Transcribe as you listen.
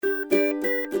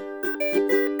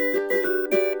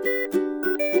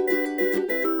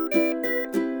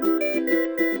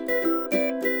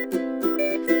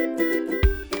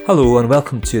Hello and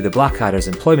welcome to the Blackadder's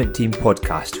Employment Team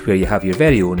podcast, where you have your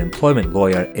very own employment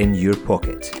lawyer in your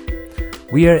pocket.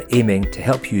 We are aiming to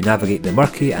help you navigate the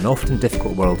murky and often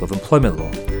difficult world of employment law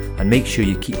and make sure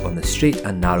you keep on the straight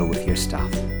and narrow with your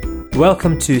staff.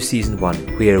 Welcome to Season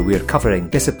 1, where we're covering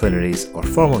disciplinaries or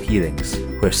formal hearings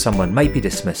where someone might be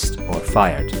dismissed or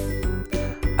fired.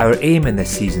 Our aim in this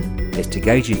season is to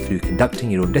guide you through conducting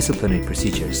your own disciplinary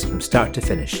procedures from start to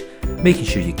finish, making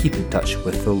sure you keep in touch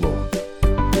with the law.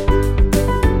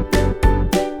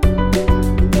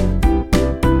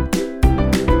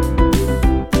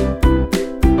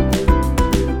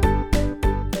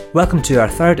 Welcome to our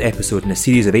third episode in a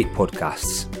series of 8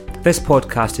 podcasts. This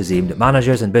podcast is aimed at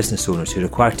managers and business owners who are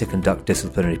required to conduct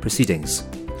disciplinary proceedings.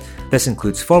 This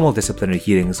includes formal disciplinary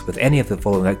hearings with any of the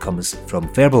following outcomes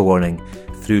from verbal warning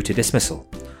through to dismissal,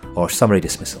 or summary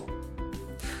dismissal.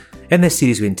 In this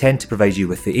series we intend to provide you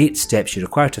with the 8 steps you're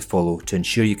required to follow to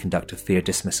ensure you conduct a fair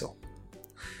dismissal.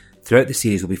 Throughout the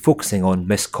series we'll be focusing on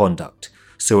misconduct,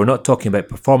 so we're not talking about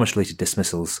performance-related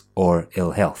dismissals or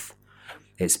ill health.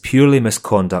 It's purely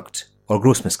misconduct or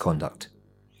gross misconduct.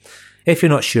 If you're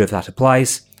not sure if that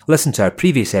applies, listen to our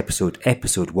previous episode,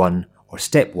 Episode 1 or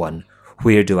Step 1,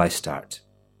 Where Do I Start?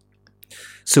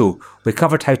 So, we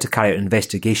covered how to carry out an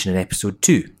investigation in Episode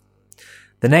 2.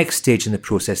 The next stage in the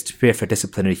process to prepare for a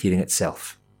disciplinary hearing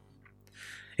itself.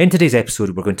 In today's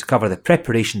episode, we're going to cover the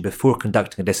preparation before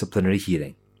conducting a disciplinary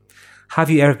hearing.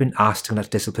 Have you ever been asked to conduct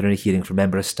a disciplinary hearing for a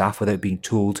member of staff without being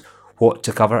told what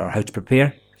to cover or how to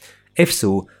prepare? If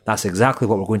so, that's exactly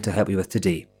what we're going to help you with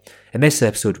today. In this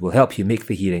episode, we'll help you make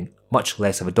the hearing much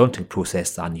less of a daunting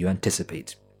process than you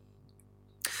anticipate.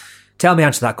 To help me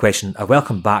answer that question, I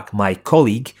welcome back my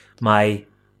colleague, my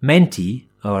mentee,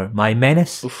 or my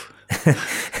menace,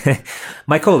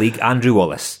 my colleague Andrew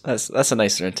Wallace. That's a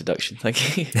nicer introduction,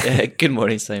 thank you. Good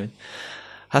morning, Simon.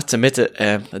 I have to admit it,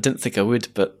 I didn't think I would,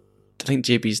 but I think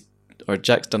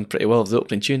Jack's done pretty well with the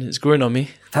opening tune. It's growing on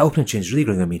me. That opening tune's really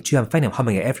growing on me too. I'm finding I'm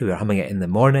humming it everywhere. Humming it in the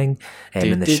morning,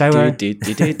 in the shower, in the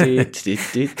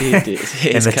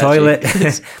toilet.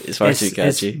 It's far too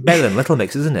catchy. It's better than Little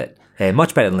Mix, isn't it?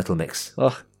 Much better than Little Mix.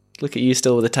 Oh, look at you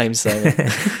still with the time, Simon.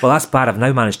 Well, that's bad. I've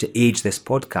now managed to age this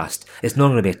podcast. It's not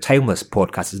going to be a timeless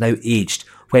podcast. It's now aged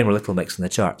when we're Little Mix in the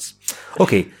charts.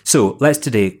 Okay, so let's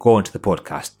today go on to the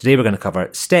podcast. Today we're going to cover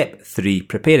Step 3,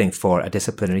 preparing for a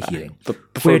disciplinary hearing. But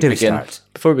Where do we start?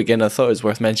 Before we begin, I thought it was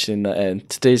worth mentioning that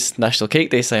today's National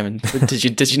Cake Day, Simon. Did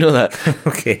you know that?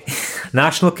 Okay,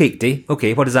 National Cake Day.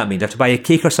 Okay, what does that mean? Do I have to buy a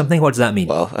cake or something? What does that mean?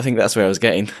 Well, I think that's where I was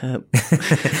getting.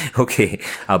 Okay,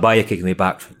 I'll buy you a cake on the way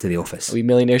back to the office. A wee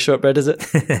millionaire shortbread, is it?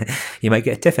 You might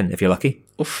get a tiffin if you're lucky.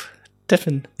 Oof,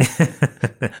 tiffin.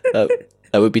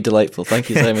 That would be delightful. Thank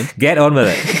you, Simon. Get on with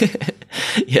it.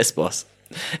 Yes, boss.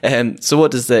 So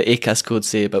what does the ACAS code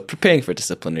say about preparing for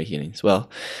disciplinary hearings? Well,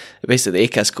 basically the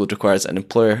ACAS code requires an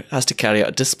employer has to carry out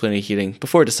a disciplinary hearing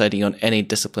before deciding on any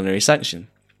disciplinary sanction,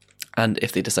 and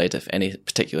if they decide if any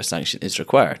particular sanction is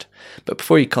required. But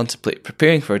before you contemplate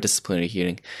preparing for a disciplinary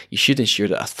hearing, you should ensure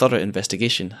that a thorough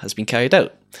investigation has been carried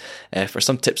out. For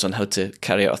some tips on how to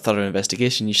carry out a thorough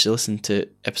investigation, you should listen to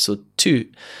Episode 2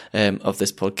 of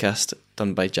this podcast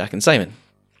done by Jack and Simon.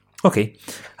 Okay,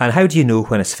 and how do you know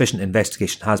when a sufficient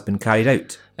investigation has been carried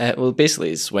out? Well, basically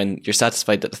it's when you're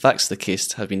satisfied that the facts of the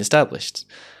case have been established.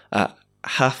 A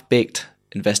half-baked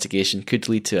investigation could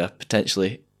lead to a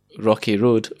potentially rocky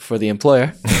road for the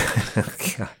employer.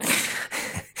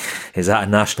 Is that a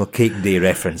National Cake Day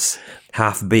reference?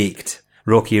 Half-baked,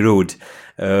 rocky road.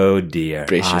 Oh dear.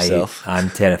 Brace yourself. I'm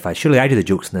terrified. Surely I do the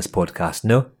jokes in this podcast,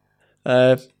 no?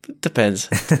 Depends.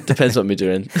 Depends what mood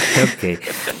you're in. Okay.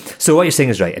 So what you're saying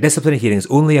is right. A disciplinary hearing is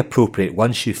only appropriate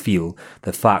once you feel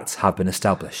the facts have been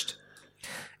established.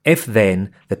 If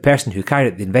then the person who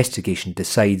carried out the investigation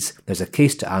decides there's a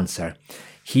case to answer,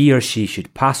 he or she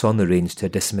should pass on the reins to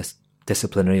a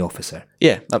disciplinary officer.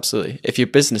 Yeah, absolutely. If your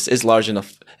business is large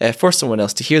enough for someone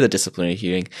else to hear the disciplinary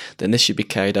hearing, then this should be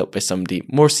carried out by somebody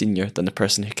more senior than the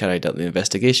person who carried out the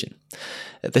investigation.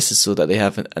 This is so that they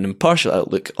have an impartial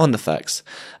outlook on the facts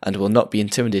and will not be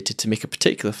intimidated to make a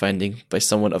particular finding by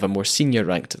someone of a more senior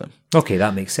rank to them. Okay,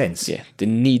 that makes sense. Yeah, they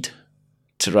need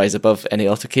to rise above any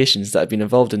altercations that have been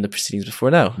involved in the proceedings before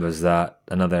now. Was that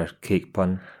another cake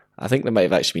pun? I think there might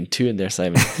have actually been 2 in there,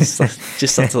 Simon.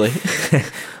 Just subtly.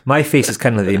 My face is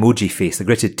kind of the emoji face, the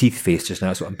gritted teeth face just now.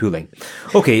 That's what I'm pulling.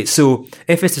 Okay, so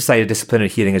if it's decided a disciplinary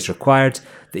hearing is required,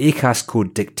 the ACAS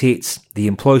code dictates the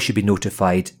employee should be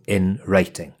notified in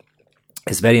writing.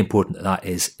 It's very important that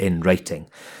is in writing.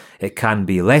 It can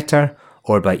be letter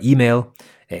or by email.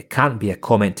 It can't be a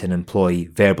comment to an employee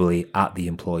verbally at the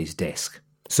employee's desk.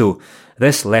 So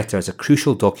this letter is a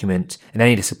crucial document in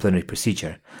any disciplinary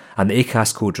procedure, and the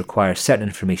ACAS code requires certain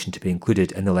information to be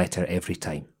included in the letter every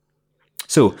time.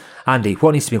 So, Andy,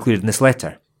 what needs to be included in this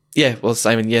letter? Yeah, well,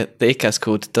 Simon, the ACAS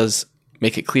code does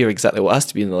make it clear exactly what has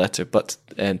to be in the letter, but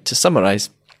to summarise,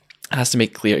 it has to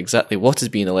make clear exactly what is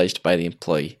being alleged by the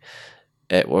employee,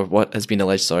 or what has been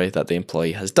alleged, that the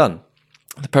employee has done.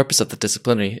 The purpose of the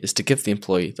disciplinary is to give the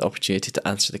employee the opportunity to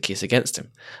answer the case against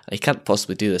him, and he can't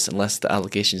possibly do this unless the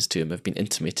allegations to him have been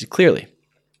intimated clearly.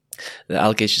 The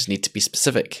allegations need to be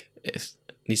specific. It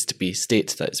needs to be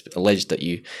state that it's alleged that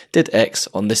you did X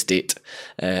on this date,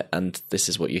 and this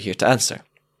is what you're here to answer.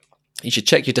 You should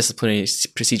check your disciplinary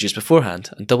procedures beforehand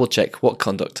and double check what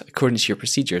conduct, according to your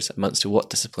procedures, amounts to what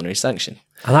disciplinary sanction.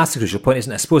 And that's the crucial point,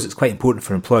 isn't it? I suppose it's quite important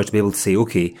for employers to be able to say,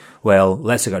 okay, well,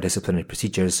 let's look at our disciplinary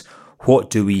procedures.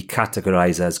 What do we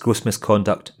categorise as gross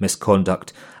misconduct,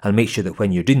 misconduct, and make sure that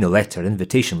when you're doing the letter,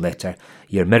 invitation letter,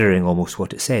 you're mirroring almost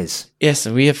what it says. Yes,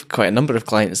 and we have quite a number of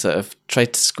clients that have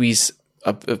tried to squeeze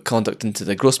a conduct into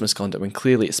the gross misconduct when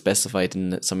clearly it's specified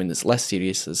in something that's less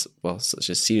serious, as well,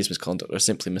 such as serious misconduct or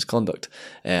simply misconduct,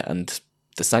 and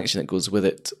the sanction that goes with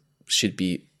it should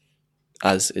be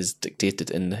as is dictated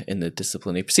in the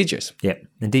disciplinary procedures. Yeah,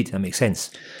 indeed, that makes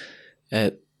sense.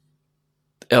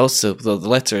 Also, the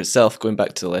letter itself, going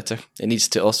back to the letter, it needs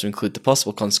to also include the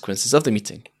possible consequences of the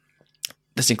meeting.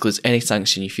 This includes any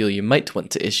sanction you feel you might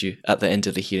want to issue at the end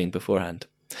of the hearing beforehand.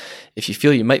 If you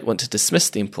feel you might want to dismiss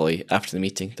the employee after the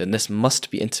meeting, then this must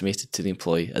be intimated to the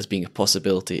employee as being a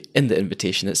possibility in the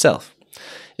invitation itself.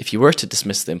 If you were to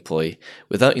dismiss the employee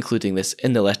without including this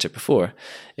in the letter before,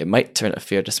 it might turn a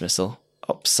fair dismissal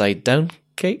upside down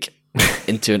cake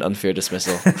into an unfair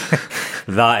dismissal.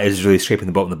 That is really scraping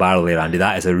the bottom of the barrel there, Andy.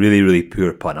 That is a really, really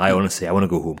poor pun. I honestly, I want to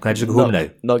go home. Can I just go home now?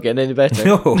 Not getting any better.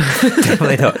 No,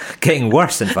 definitely not. Getting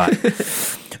worse, in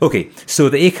fact. Okay, so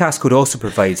the ACAS code also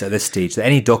provides at this stage that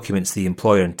any documents the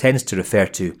employer intends to refer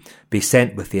to be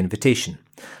sent with the invitation,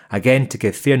 again to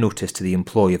give fair notice to the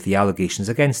employee of the allegations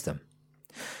against them.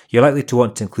 You're likely to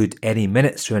want to include any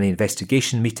minutes from any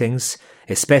investigation meetings,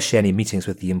 especially any meetings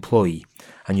with the employee,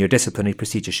 and your disciplinary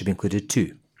procedure should be included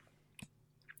too.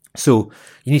 So,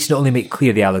 you need to not only make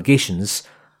clear the allegations,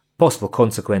 possible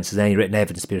consequences, and any written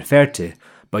evidence to be referred to,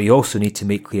 but you also need to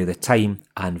make clear the time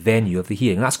and venue of the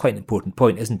hearing. That's quite an important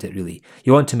point, isn't it, really?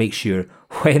 You want to make sure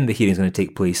when the hearing is going to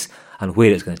take place and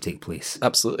where it's going to take place.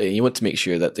 Absolutely. You want to make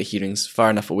sure that the hearing's far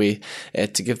enough away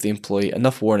to give the employee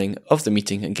enough warning of the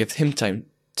meeting and give him time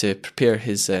to prepare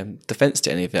his defence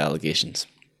to any of the allegations.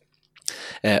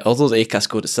 Although the ACAS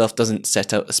code itself doesn't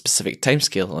set out a specific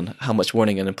timescale on how much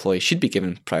warning an employee should be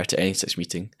given prior to any such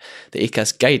meeting, the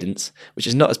ACAS guidance, which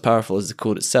is not as powerful as the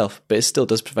code itself, but it still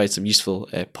does provide some useful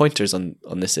pointers on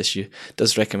this issue,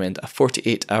 does recommend a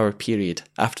 48-hour period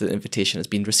after the invitation has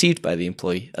been received by the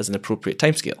employee as an appropriate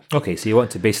timescale. Okay, so you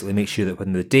want to basically make sure that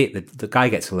when the date the guy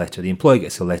gets a letter, the employee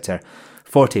gets a letter,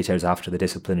 48 hours after the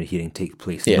disciplinary hearing takes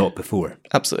place, not before.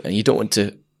 Absolutely, and you don't want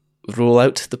to roll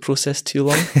out the process too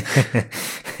long.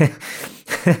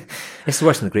 It's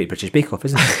worse than the Great British Bake Off,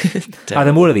 isn't it? Are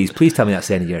there more of these? Please tell me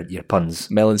that's any of your puns.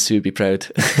 Mel and Sue would be proud.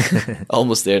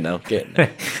 Almost there now. Getting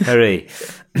there. Hooray.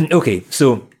 Okay,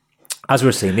 so as we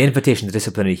were saying, the invitation to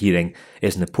disciplinary hearing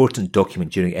is an important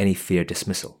document during any fair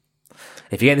dismissal.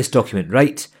 If you get this document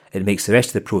right, it makes the rest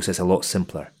of the process a lot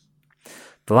simpler.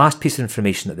 The last piece of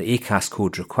information that the ACAS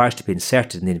code requires to be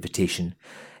inserted in the invitation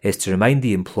is to remind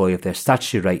the employee of their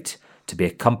statutory right to be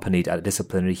accompanied at a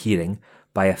disciplinary hearing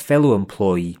by a fellow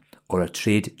employee or a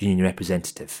trade union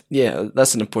representative. Yeah,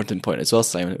 that's an important point as well,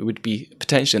 Simon. It would be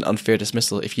potentially an unfair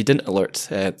dismissal if you didn't alert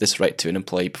this right to an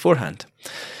employee beforehand.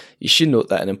 You should note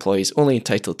that an employee is only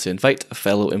entitled to invite a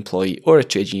fellow employee or a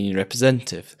trade union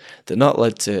representative. They're not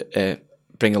allowed to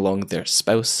bring along their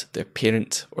spouse, their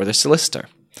parent, or their solicitor.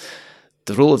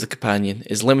 The role of the companion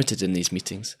is limited in these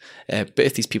meetings, but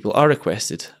if these people are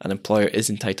requested, an employer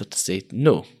is entitled to say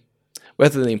no.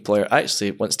 Whether the employer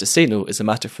actually wants to say no is a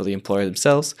matter for the employer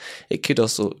themselves. It could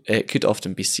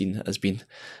often be seen as being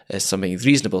something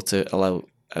reasonable to allow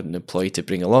an employee to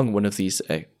bring along one of these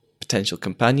potential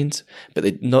companions, but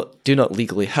they do not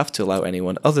legally have to allow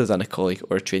anyone other than a colleague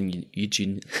or a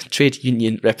trade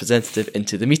union representative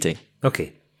into the meeting.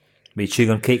 Okay. Were you chewing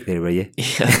on cake there, were you?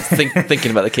 Yeah,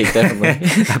 thinking about the cake, definitely.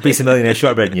 A piece of millionaire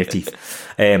shortbread in your teeth.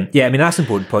 Yeah, I mean, that's an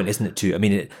important point, isn't it, too? I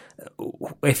mean,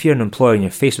 if you're an employer and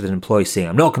you're faced with an employee saying,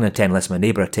 I'm not going to attend unless my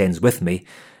neighbour attends with me,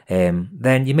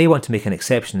 then you may want to make an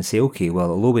exception and say, okay, well,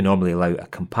 although we normally allow a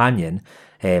companion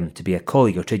to be a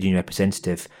colleague or trade union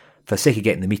representative, for the sake of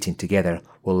getting the meeting together,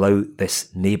 we'll allow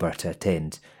this neighbour to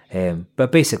attend.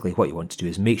 But basically what you want to do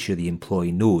is make sure the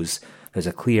employee knows there's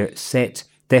a clear set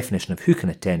definition of who can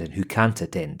attend and who can't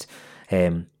attend.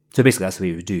 So basically that's the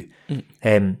way we would do.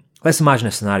 Let's imagine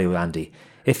a scenario, Andy.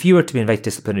 If you were to be invited to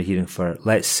disciplinary hearing for,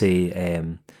 let's say,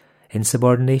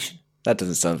 insubordination. That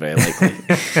doesn't sound very likely.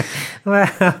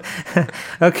 Well,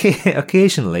 okay,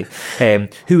 occasionally.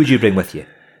 Who would you bring with you?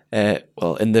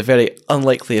 Well, in the very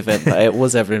unlikely event that I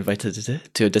was ever invited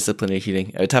to a disciplinary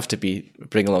hearing, I would have to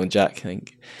bring along Jack, I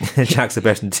think. Jack's the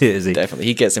person to do it, is he? Definitely.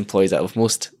 He gets employees out of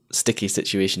most sticky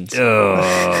situations.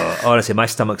 Oh, honestly, my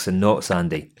stomach's in knots,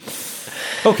 Andy.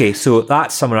 Okay, so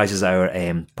that summarises our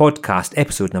podcast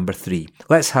episode number 3.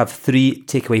 Let's have 3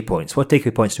 takeaway points. What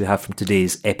takeaway points do we have from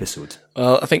today's episode?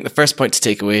 Well, I think the first point to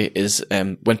take away is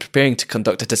when preparing to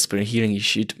conduct a disciplinary hearing, you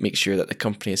should make sure that the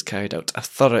company has carried out a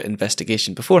thorough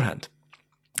investigation beforehand.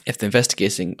 If the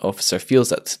investigating officer feels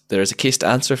that there is a case to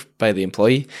answer by the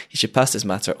employee, he should pass this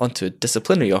matter on to a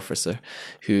disciplinary officer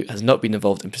who has not been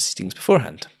involved in proceedings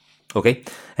beforehand. Okay,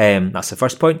 that's the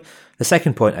first point. The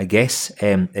second point, I guess,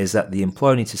 is that the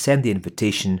employer needs to send the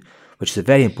invitation, which is a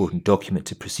very important document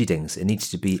to proceedings. It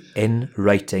needs to be in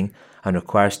writing and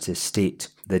requires to state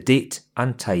the date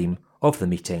and time of the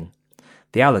meeting,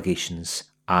 the allegations,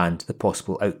 and the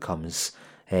possible outcomes.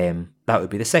 That would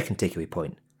be the second takeaway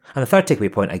point. And the third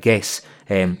takeaway point, I guess,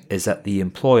 is that the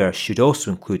employer should also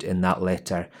include in that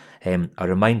letter a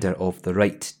reminder of the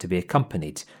right to be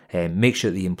accompanied. Make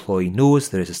sure that the employee knows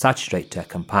there is a statutory right to a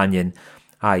companion,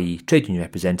 i.e. trade union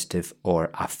representative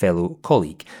or a fellow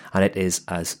colleague. And it is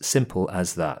as simple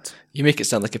as that. You make it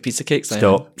sound like a piece of cake,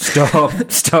 Simon.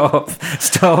 Stop.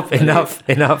 Enough.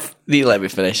 Let me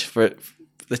finish. For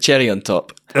the cherry on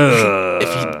top,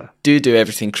 if you do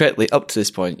everything correctly up to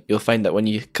this point, you'll find that when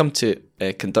you come to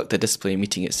conduct a disciplinary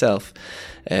meeting itself,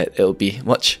 it'll be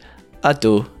much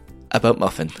ado about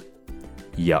muffin.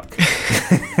 Yuck.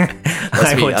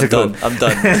 That's me. I'm done. I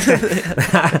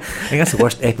think that's the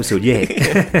worst episode yet.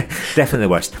 Definitely the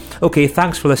worst. Okay,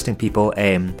 thanks for listening, people.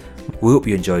 We hope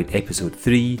you enjoyed episode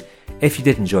 3. If you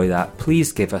did enjoy that,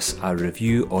 please give us a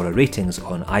review or a ratings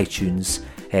on iTunes.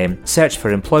 Search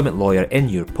for Employment Lawyer in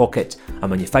your pocket,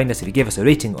 and when you find us, if you give us a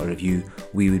rating or review,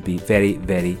 we would be very,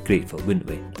 very grateful, wouldn't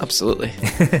we? Absolutely.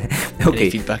 Okay. Any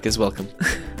feedback is welcome.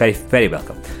 Very, very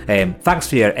welcome. Thanks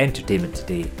for your entertainment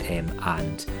today,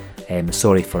 and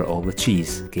sorry for all the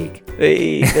cheese cake.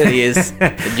 Hey, there he is.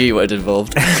 I knew you would have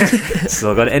involved.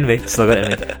 Still got it in me.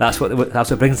 That's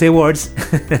what brings the awards.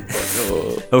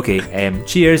 Okay.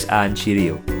 Cheers and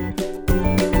cheerio.